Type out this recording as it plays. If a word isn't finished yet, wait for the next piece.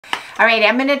All right,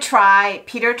 I'm going to try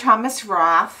Peter Thomas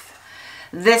Roth.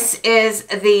 This is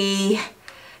the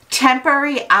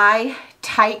temporary eye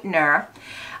tightener.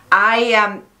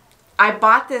 I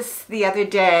bought this the other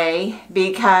day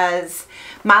because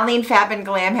Marlene Fab and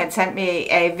Glam had sent me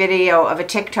a video of a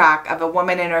TikTok of a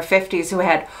woman in her 50s who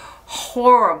had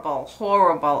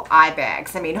horrible eye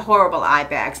bags. I mean, horrible eye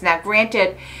bags. Now,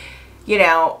 granted, you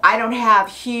know, I don't have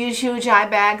huge eye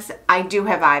bags. I do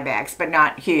have eye bags, but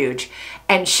not huge.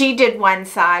 And she did one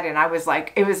side, and I was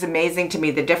like, it was amazing to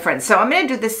me, the difference. So I'm going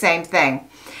to do the same thing.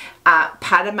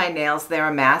 Part of my nails, they're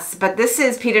a mess. But this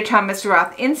is Peter Thomas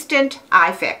Roth Instant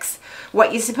Eye Fix.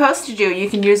 What you're supposed to do, you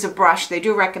can use a brush. They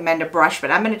do recommend a brush, but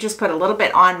I'm going to just put a little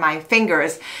bit on my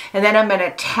fingers, and then I'm going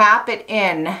to tap it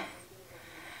in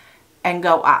and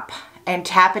go up. And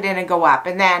tap it in and go up.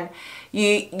 And then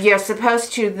you're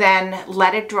supposed to then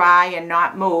let it dry and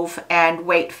not move and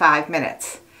wait 5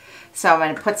 minutes. So I'm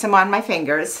going to put some on my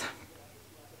fingers.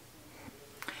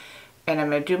 And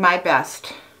I'm going to do my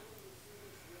best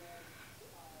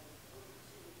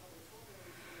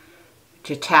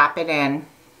to tap it in.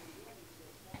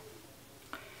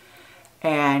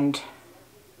 And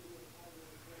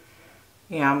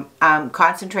you know, I'm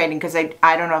concentrating because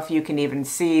I don't know if you can even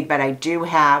see, but I do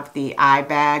have the eye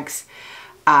bags.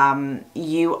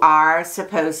 You are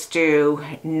supposed to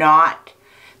not,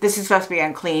 this is supposed to be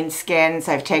on clean skin,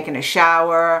 so I've taken a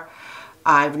shower.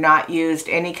 I've not used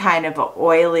any kind of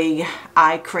oily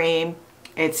eye cream.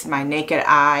 It's my naked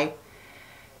eye,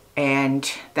 and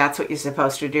that's what you're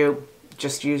supposed to do.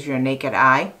 Just use your naked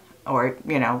eye, or,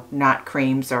 you know, not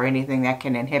creams or anything that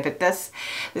can inhibit this.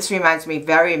 This reminds me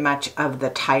very much of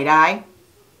the tight eye.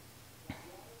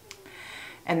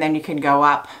 And then you can go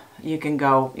up. You can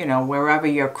go, you know, wherever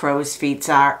your crow's feet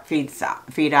are.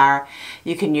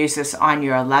 You can use this on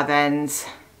your 11s.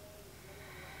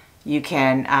 You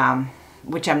can,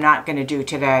 which I'm not going to do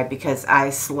today because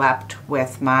I slept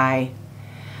with my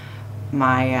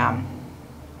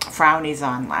frownies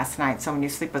on last night. So when you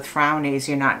sleep with frownies,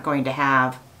 you're not going to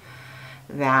have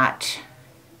that,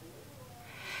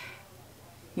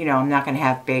 you know, I'm not going to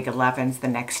have big 11s the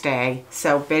next day.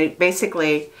 So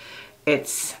basically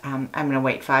it's, I'm going to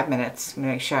wait 5 minutes. I'm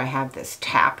going to make sure I have this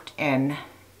tapped in.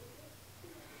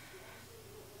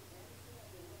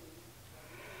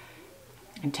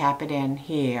 And tap it in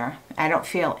here. I don't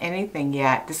feel anything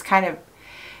yet. This kind of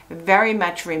very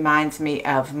much reminds me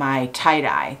of my tight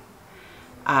eye.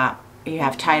 You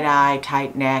have tight eye,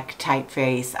 tight neck, tight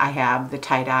face. I have the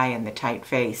tight eye and the tight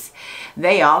face.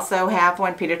 They also have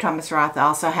one. Peter Thomas Roth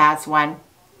also has one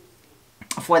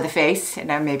for the face, and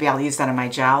then maybe I'll use that on my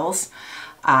jowls.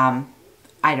 I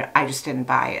just didn't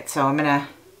buy it, so I'm gonna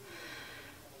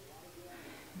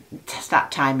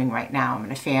stop timing right now. I'm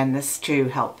gonna fan this to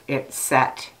help it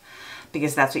set,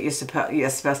 because that's what you're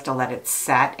supposed to let it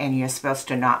set, and you're supposed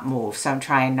to not move. So I'm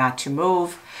trying not to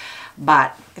move.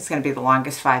 But it's going to be the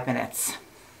longest 5 minutes.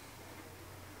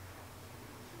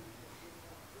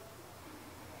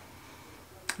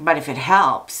 But if it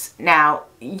helps, now,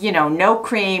 you know, no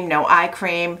cream, no eye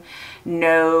cream,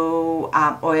 no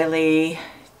oily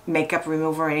makeup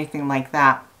remover or anything like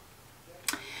that.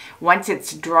 Once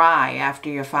it's dry after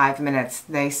your 5 minutes,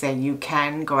 they say you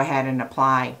can go ahead and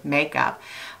apply makeup.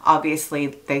 Obviously,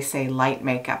 they say light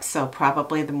makeup, so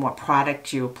probably the more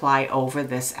product you apply over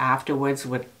this afterwards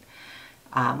would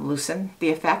loosen the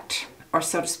effect, or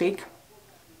so to speak.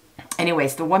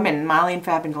 Anyways, the woman, Marlene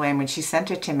Fab and Glam, when she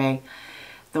sent it to me,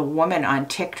 the woman on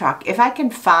TikTok, if I can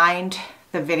find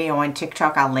the video on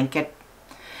TikTok, I'll link it.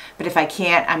 But if I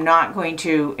can't, I'm not going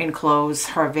to enclose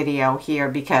her video here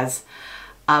because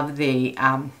of the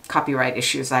copyright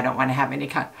issues. I don't want to have any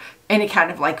kind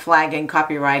of like flagging,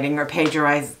 copywriting, or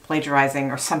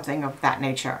plagiarizing or something of that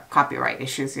nature. Copyright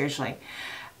issues usually.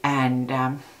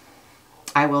 And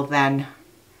I will then,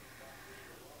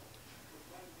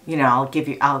 you know,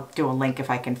 I'll do a link if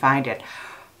I can find it.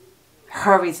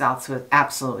 Her results were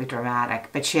absolutely dramatic,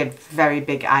 but she had very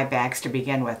big eye bags to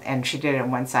begin with, and she did it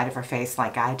on one side of her face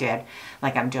like I did,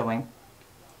 like I'm doing.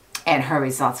 And her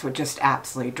results were just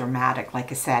absolutely dramatic.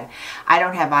 Like I said, I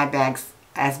don't have eye bags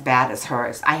as bad as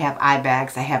hers. I have eye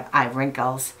bags, I have eye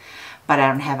wrinkles, but I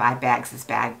don't have eye bags as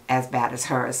bad as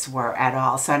hers were at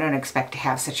all. So I don't expect to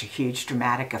have such a huge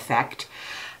dramatic effect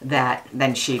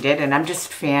than she did. And I'm just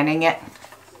fanning it,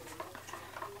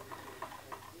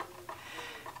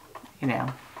 you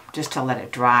know, just to let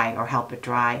it dry or help it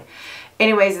dry.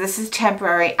 Anyways, this is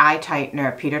temporary eye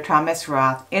tightener, Peter Thomas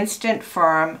Roth, Instant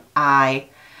Firm Eye.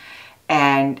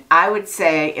 And I would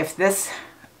say if this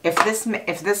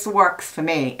works for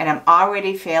me, and I'm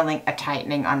already feeling a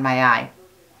tightening on my eye,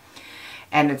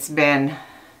 and it's been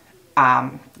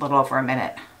a little over a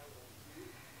minute.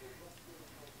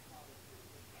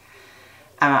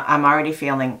 I'm already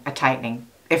feeling a tightening.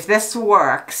 If this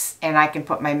works and I can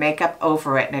put my makeup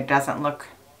over it and it doesn't look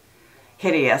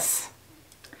hideous,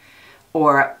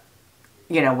 or,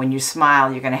 you know, when you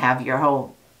smile you're going to have your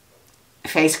whole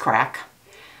face crack,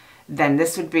 then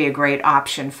this would be a great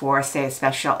option for, say, a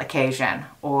special occasion,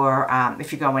 or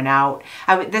if you're going out.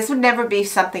 This would never be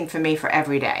something for me for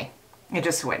every day. It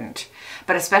just wouldn't.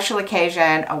 But a special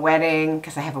occasion, a wedding,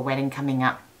 because I have a wedding coming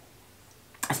up,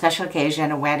 a special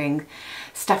occasion, a wedding,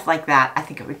 stuff like that, I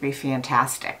think it would be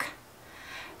fantastic,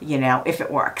 you know, if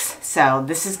it works. So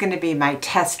this is going to be my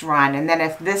test run, and then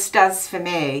if this does for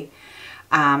me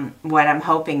what I'm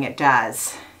hoping it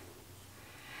does,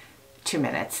 2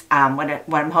 minutes, what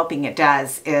I'm hoping it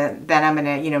does is then I'm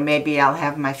gonna, you know, maybe I'll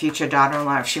have my future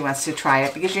daughter-in-law if she wants to try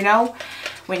it, because, you know,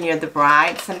 when you're the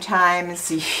bride,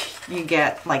 sometimes you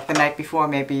get, like, the night before,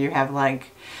 maybe you have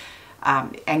like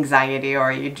anxiety,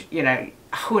 or you know,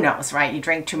 who knows, right? You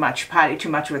drink too much, party too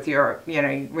much with your, you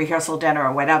know, rehearsal dinner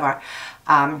or whatever.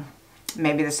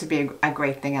 Maybe this would be a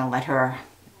great thing. I'll let her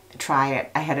try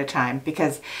it ahead of time,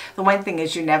 because the one thing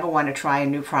is you never want to try a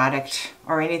new product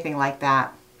or anything like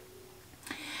that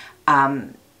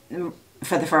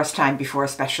for the first time before a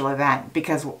special event,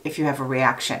 because if you have a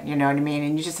reaction, you know what I mean,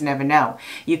 and you just never know.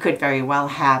 You could very well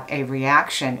have a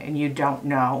reaction and you don't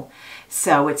know.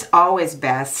 So it's always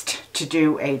best to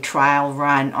do a trial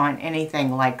run on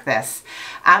anything like this.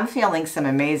 I'm feeling some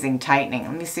amazing tightening.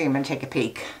 Let me see, I'm going to take a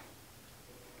peek.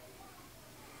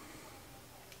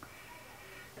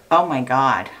 Oh my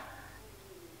God.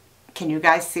 Can you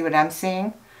guys see what I'm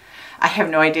seeing? I have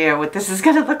no idea what this is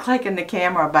going to look like in the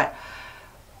camera, but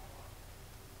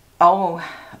oh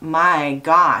my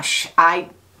gosh.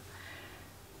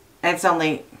 It's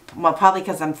only, well, probably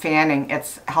because I'm fanning,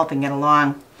 it's helping it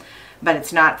along, but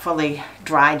it's not fully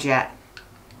dried yet.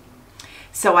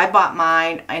 So I bought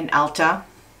mine in Ulta,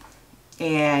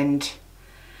 and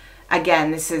again,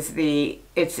 this is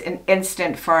it's an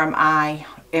instant firm eye.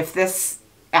 If this,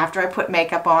 after I put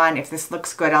makeup on, if this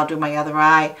looks good, I'll do my other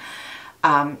eye.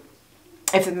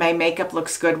 If my makeup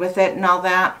looks good with it and all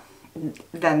that,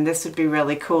 then this would be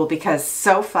really cool, because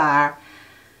so far,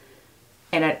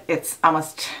 and it's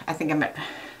almost, I think I'm at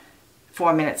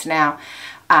 4 minutes now,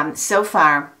 so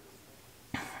far,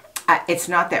 it's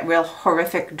not that real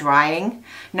horrific drying.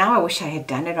 Now I wish I had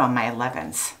done it on my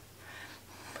 11s.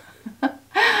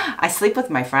 I sleep with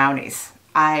my frownies.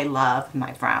 I love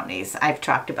my frownies. I've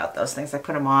talked about those things. I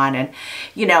put them on, and,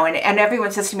 you know, and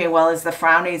everyone says to me, well, is the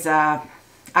frownies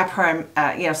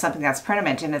you know, something that's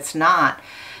permanent? And it's not.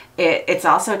 It's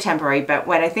also temporary, but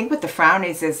what I think with the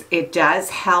frownies is it does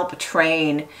help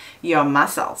train your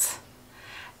muscles.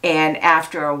 And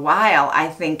after a while, I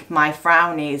think my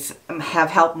frownies have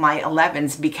helped my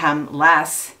 11s become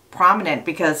less prominent,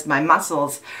 because my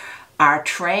muscles are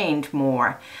trained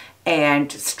more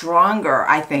and stronger,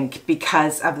 I think,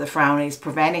 because of the frownies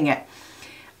preventing it.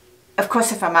 Of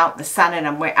course, if I'm out in the sun and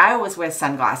I always wear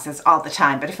sunglasses all the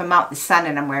time, but if I'm out in the sun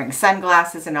and I'm wearing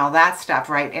sunglasses and all that stuff,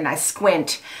 right, and I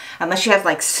squint, unless you have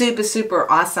like super,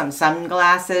 super awesome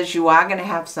sunglasses, you are going to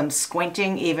have some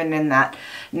squinting even in that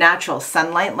natural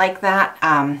sunlight like that.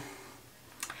 And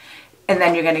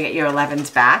then you're going to get your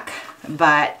 11s back,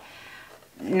 but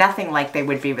nothing like they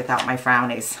would be without my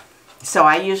frownies. So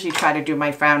I usually try to do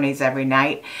my frownies every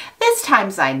night. There's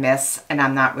times I miss, and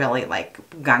I'm not really like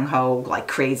gung-ho, like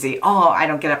crazy. Oh, I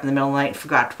don't get up in the middle of the night and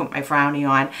forgot to put my frownie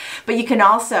on. But you can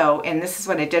also, and this is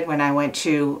what I did when I went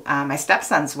to my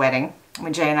stepson's wedding,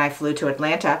 when Jay and I flew to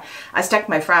Atlanta. I stuck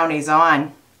my frownies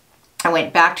on. I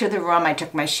went back to the room, I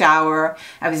took my shower,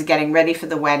 I was getting ready for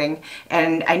the wedding,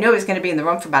 and I knew I was going to be in the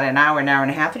room for about an hour and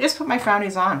a half. I just put my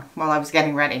frownies on while I was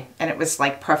getting ready, and it was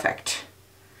like perfect.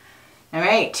 All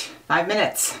right, 5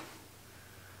 minutes.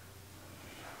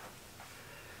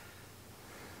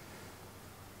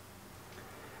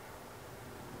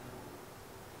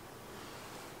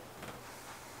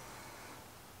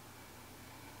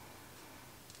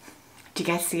 Do you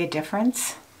guys see a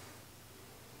difference?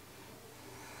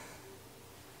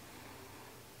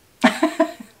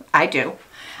 I do.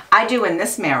 I do in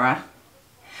this mirror.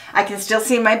 I can still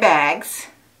see my bags,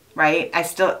 right? I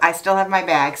still have my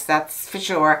bags, that's for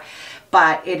sure.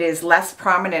 But it is less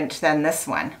prominent than this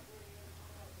one.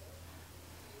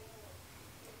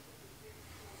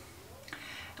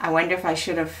 I wonder if I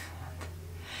should have...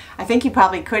 I think you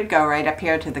probably could go right up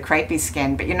here to the crepey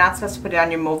skin, but you're not supposed to put it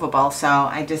on your movable, so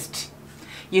I just...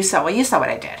 You saw what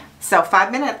I did. So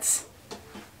 5 minutes.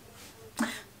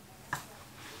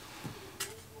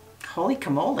 Holy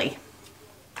camole.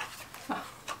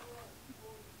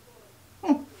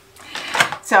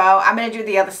 So I'm going to do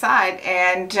the other side,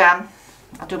 and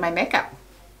I'll do my makeup.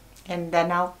 And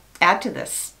then I'll add to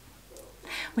this.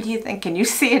 What do you think? Can you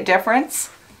see a difference?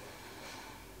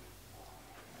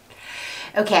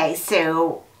 Okay,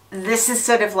 so this is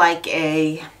sort of like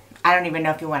a, I don't even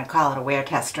know if you want to call it a wear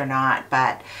test or not,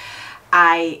 but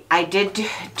I did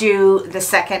do the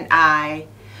second eye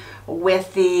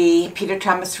with the Peter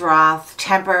Thomas Roth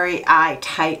temporary eye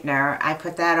tightener. I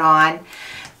put that on,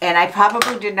 and I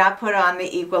probably did not put on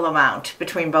the equal amount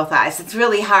between both eyes. It's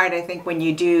really hard, I think, when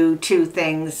you do two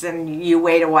things and you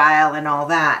wait a while and all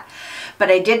that.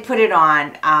 But I did put it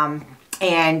on,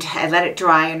 and I let it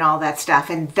dry and all that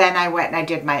stuff, and then I went and I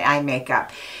did my eye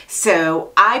makeup.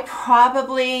 So I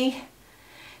probably,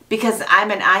 because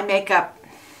I'm an eye makeup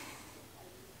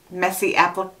messy I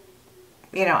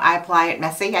apply it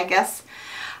messy, I guess.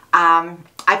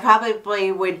 I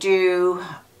probably would do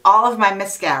all of my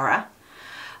mascara,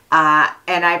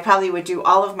 and I probably would do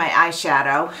all of my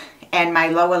eyeshadow and my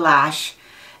lower lash,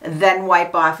 then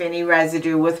wipe off any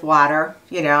residue with water,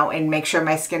 and make sure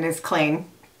my skin is clean,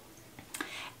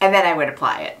 and then I would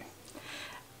apply it.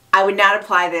 I would not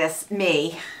apply this,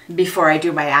 before I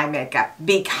do my eye makeup,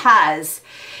 because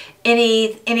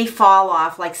any fall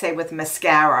off, like say with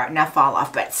mascara, not fall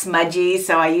off, but smudgy,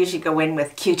 so I usually go in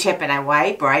with Q-tip and I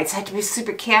wipe, right? So I have to be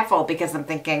super careful, because I'm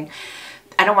thinking,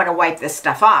 I don't want to wipe this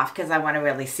stuff off, because I want to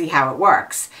really see how it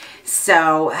works.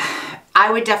 So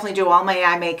I would definitely do all my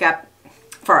eye makeup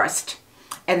first,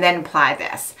 and then apply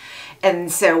this.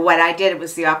 And so what I did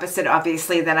was the opposite,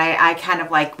 obviously. Then I kind of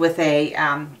like with a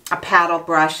paddle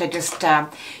brush, I just,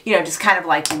 just kind of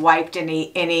like wiped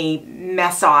any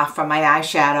mess off from my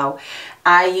eyeshadow.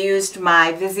 I used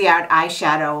my Viseart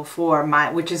eyeshadow for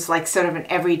which is like sort of an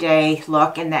everyday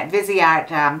look, and that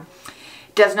Viseart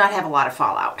does not have a lot of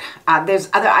fallout. There's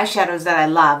other eyeshadows that I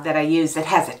love that I use that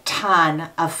has a ton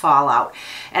of fallout,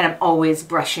 and I'm always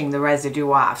brushing the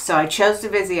residue off. So I chose the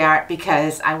Viseart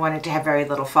because I wanted to have very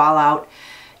little fallout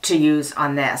to use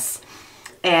on this.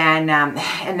 And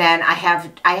then I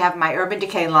have my Urban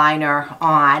Decay liner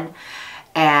on,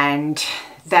 and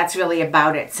that's really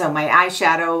about it. So my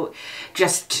eyeshadow,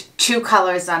 just 2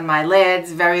 colors on my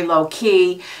lids, very low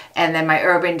key, and then my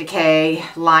Urban Decay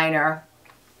liner,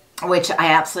 which I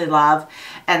absolutely love.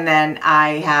 And then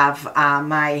I have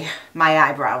my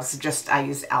eyebrows. I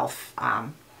use e.l.f. I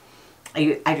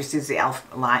just use the e.l.f.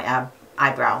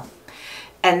 eyebrow.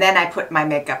 And then I put my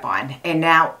makeup on. And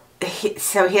now,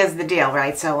 so here's the deal,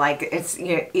 right? So like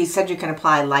you said you can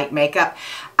apply light makeup.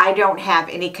 I don't have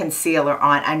any concealer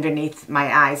on underneath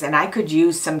my eyes, and I could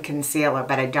use some concealer,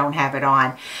 but I don't have it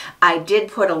on. I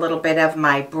did put a little bit of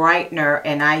my brightener,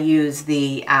 and I use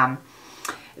the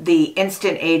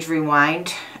Instant Age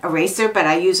Rewind eraser, but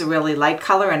I use a really light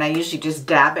color, and I usually just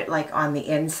dab it like on the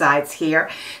insides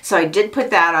here. So I did put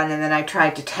that on, and then I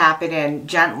tried to tap it in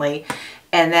gently,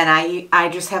 and then I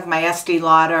just have my Estee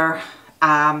Lauder,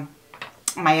 and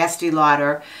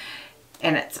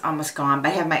it's almost gone, but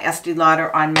I have my Estee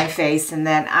Lauder on my face, and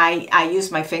then I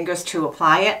use my fingers to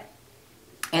apply it.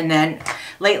 And then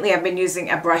lately I've been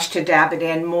using a brush to dab it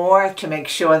in more to make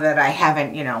sure that I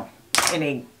haven't,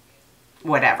 any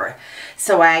whatever.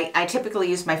 So I typically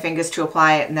use my fingers to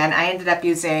apply it, and then I ended up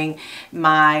using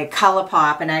my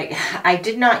ColourPop, and I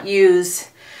did not use,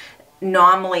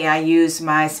 normally I use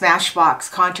my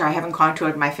Smashbox contour. I haven't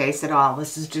contoured my face at all.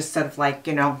 This is just sort of like,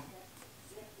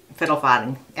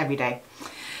 fiddle-fadding every day.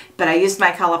 But I used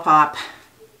my ColourPop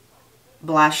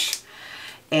blush,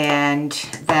 and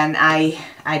then I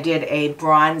did a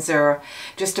bronzer,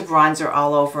 just a bronzer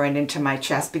all over and into my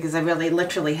chest, because I really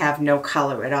literally have no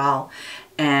color at all.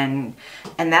 And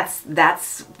that's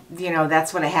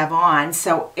what I have on.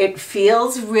 So it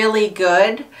feels really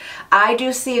good. I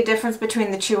do see a difference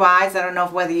between the 2 eyes. I don't know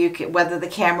whether the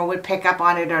camera would pick up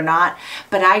on it or not,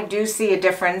 but I do see a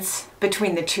difference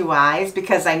between the 2 eyes,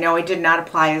 because I know I did not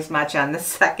apply as much on the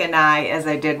second eye as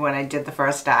I did when I did the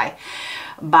first eye.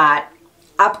 But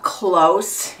up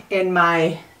close in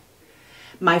my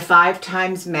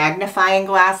 5x magnifying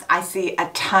glass, I see a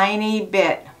tiny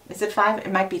bit. Is it 5?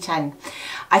 It might be 10.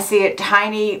 I see a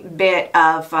tiny bit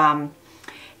of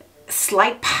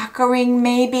slight puckering,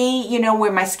 maybe,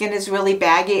 where my skin is really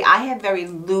baggy. I have very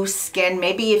loose skin.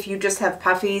 Maybe if you just have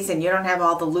puffies and you don't have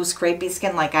all the loose crepey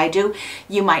skin like I do,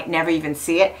 you might never even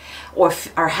see it or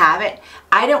have it.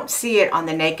 I don't see it on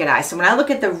the naked eye. So when I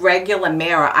look at the regular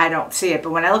mirror, I don't see it.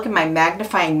 But when I look at my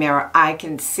magnifying mirror, I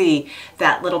can see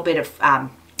that little bit of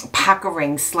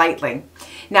puckering slightly.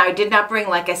 Now, I did not bring,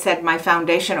 like I said, my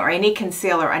foundation or any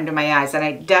concealer under my eyes, and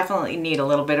I definitely need a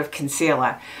little bit of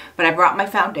concealer. But I brought my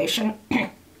foundation,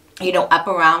 you know, up,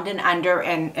 around, and under,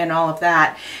 and all of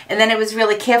that. And then I was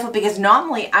really careful because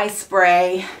normally I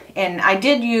spray, and I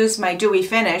did use my dewy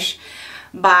finish,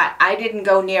 but I didn't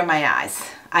go near my eyes.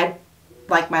 I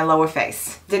like my lower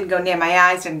face. Didn't go near my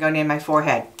eyes, didn't go near my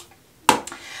forehead.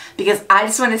 Because I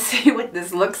just want to see what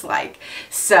this looks like.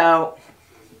 So,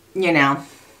 you know,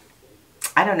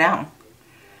 I don't know.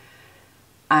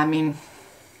 I mean,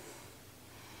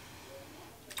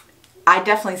 I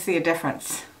definitely see a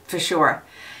difference, for sure.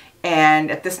 And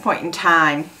at this point in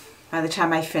time, by the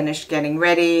time I finished getting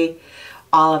ready,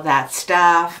 all of that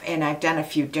stuff, and I've done a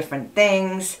few different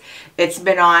things, it's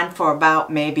been on for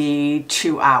about maybe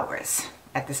 2 hours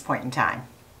at this point in time.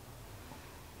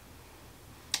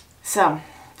 So,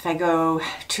 if I go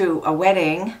to a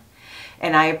wedding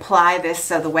and I apply this,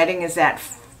 so the wedding is at,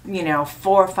 you know,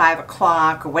 4 or 5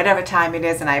 o'clock or whatever time it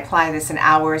is, and I apply this an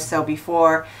hour or so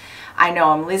before, I know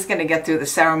I'm at least going to get through the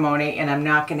ceremony and I'm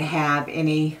not going to have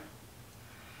any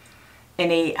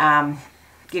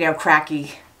you know,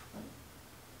 cracky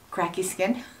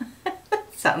skin.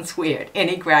 Sounds weird.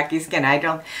 Any cracky skin.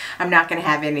 I'm not going to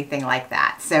have anything like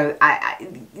that. So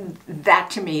that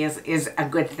to me is a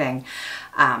good thing.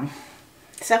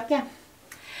 So yeah,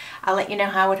 I'll let you know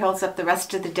how it holds up the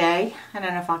rest of the day. I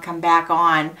don't know if I'll come back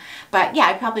on, but yeah,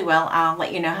 I probably will. I'll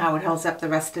let you know how it holds up the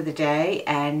rest of the day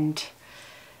and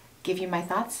give you my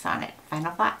thoughts on it.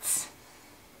 Final thoughts.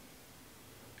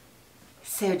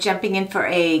 So jumping in for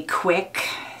a quick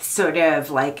sort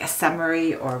of like a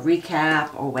summary or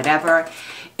recap or whatever.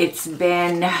 It's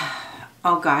been,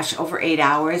 oh gosh, over 8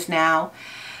 hours now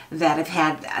that I've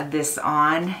had this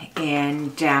on,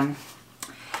 and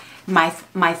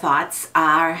my thoughts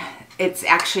are it's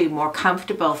actually more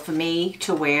comfortable for me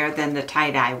to wear than the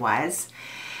tie-dye was,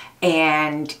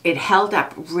 and it held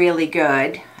up really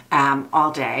good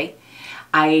all day.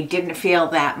 I didn't feel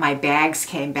that my bags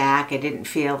came back. I didn't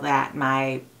feel that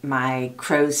my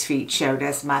crow's feet showed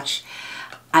as much.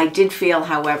 I did feel,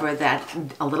 however, that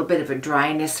a little bit of a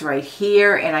dryness right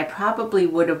here, and I probably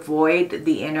would avoid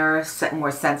the inner,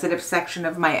 more sensitive section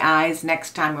of my eyes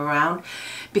next time around,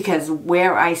 because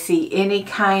where I see any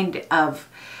kind of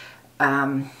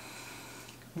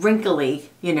wrinkly,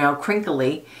 you know,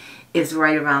 crinkly, is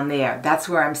right around there. That's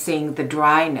where I'm seeing the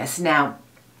dryness. Now,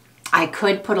 I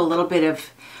could put a little bit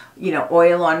of, you know,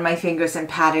 oil on my fingers and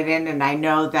pat it in, and I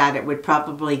know that it would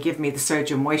probably give me the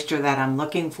surge of moisture that I'm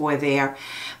looking for there,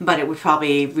 but it would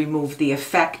probably remove the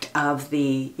effect of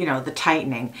the, you know, the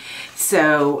tightening.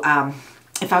 So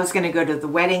if I was going to go to the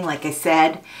wedding, like I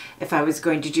said, if I was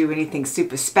going to do anything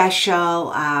super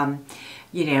special,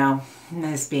 you know,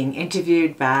 I was being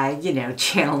interviewed by, you know,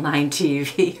 Channel 9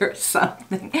 TV or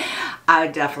something, I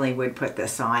definitely would put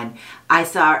this on. I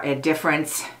saw a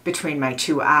difference between my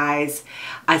two eyes.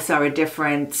 I saw a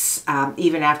difference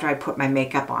even after I put my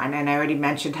makeup on. And I already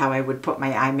mentioned how I would put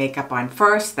my eye makeup on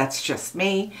first. That's just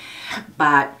me.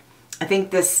 But I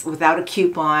think this, without a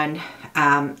coupon,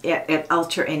 at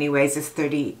Ultra anyways, was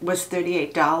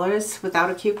 $38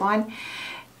 without a coupon.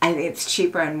 I think it's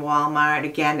cheaper in Walmart.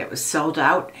 Again, it was sold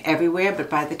out everywhere, but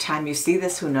by the time you see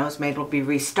this, who knows, maybe it'll be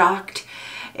restocked.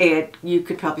 You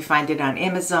could probably find it on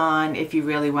Amazon if you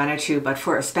really wanted to, but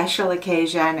for a special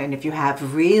occasion, and if you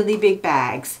have really big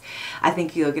bags, I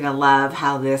think you're going to love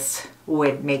how this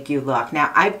would make you look.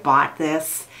 Now, I bought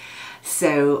this,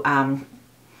 so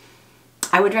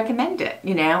I would recommend it,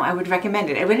 you know, I would recommend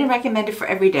it. I wouldn't recommend it for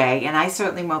every day, and I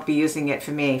certainly won't be using it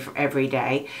for me for every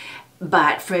day.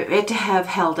 But for it to have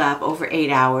held up over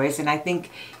 8 hours, and I think,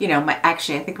 you know, I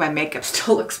think my makeup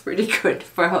still looks pretty good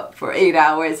for 8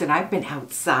 hours, and I've been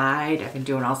outside, I've been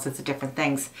doing all sorts of different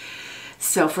things.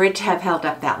 So for it to have held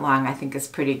up that long, I think is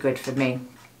pretty good for me.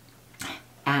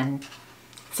 And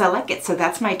so I like it. So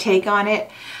that's my take on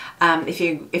it.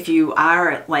 If you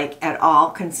are like at all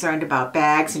concerned about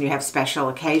bags and you have special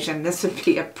occasion, this would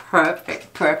be a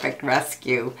perfect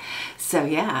rescue. So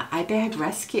yeah, eye bag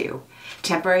rescue.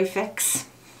 Temporary fix.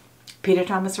 Peter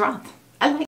Thomas Roth.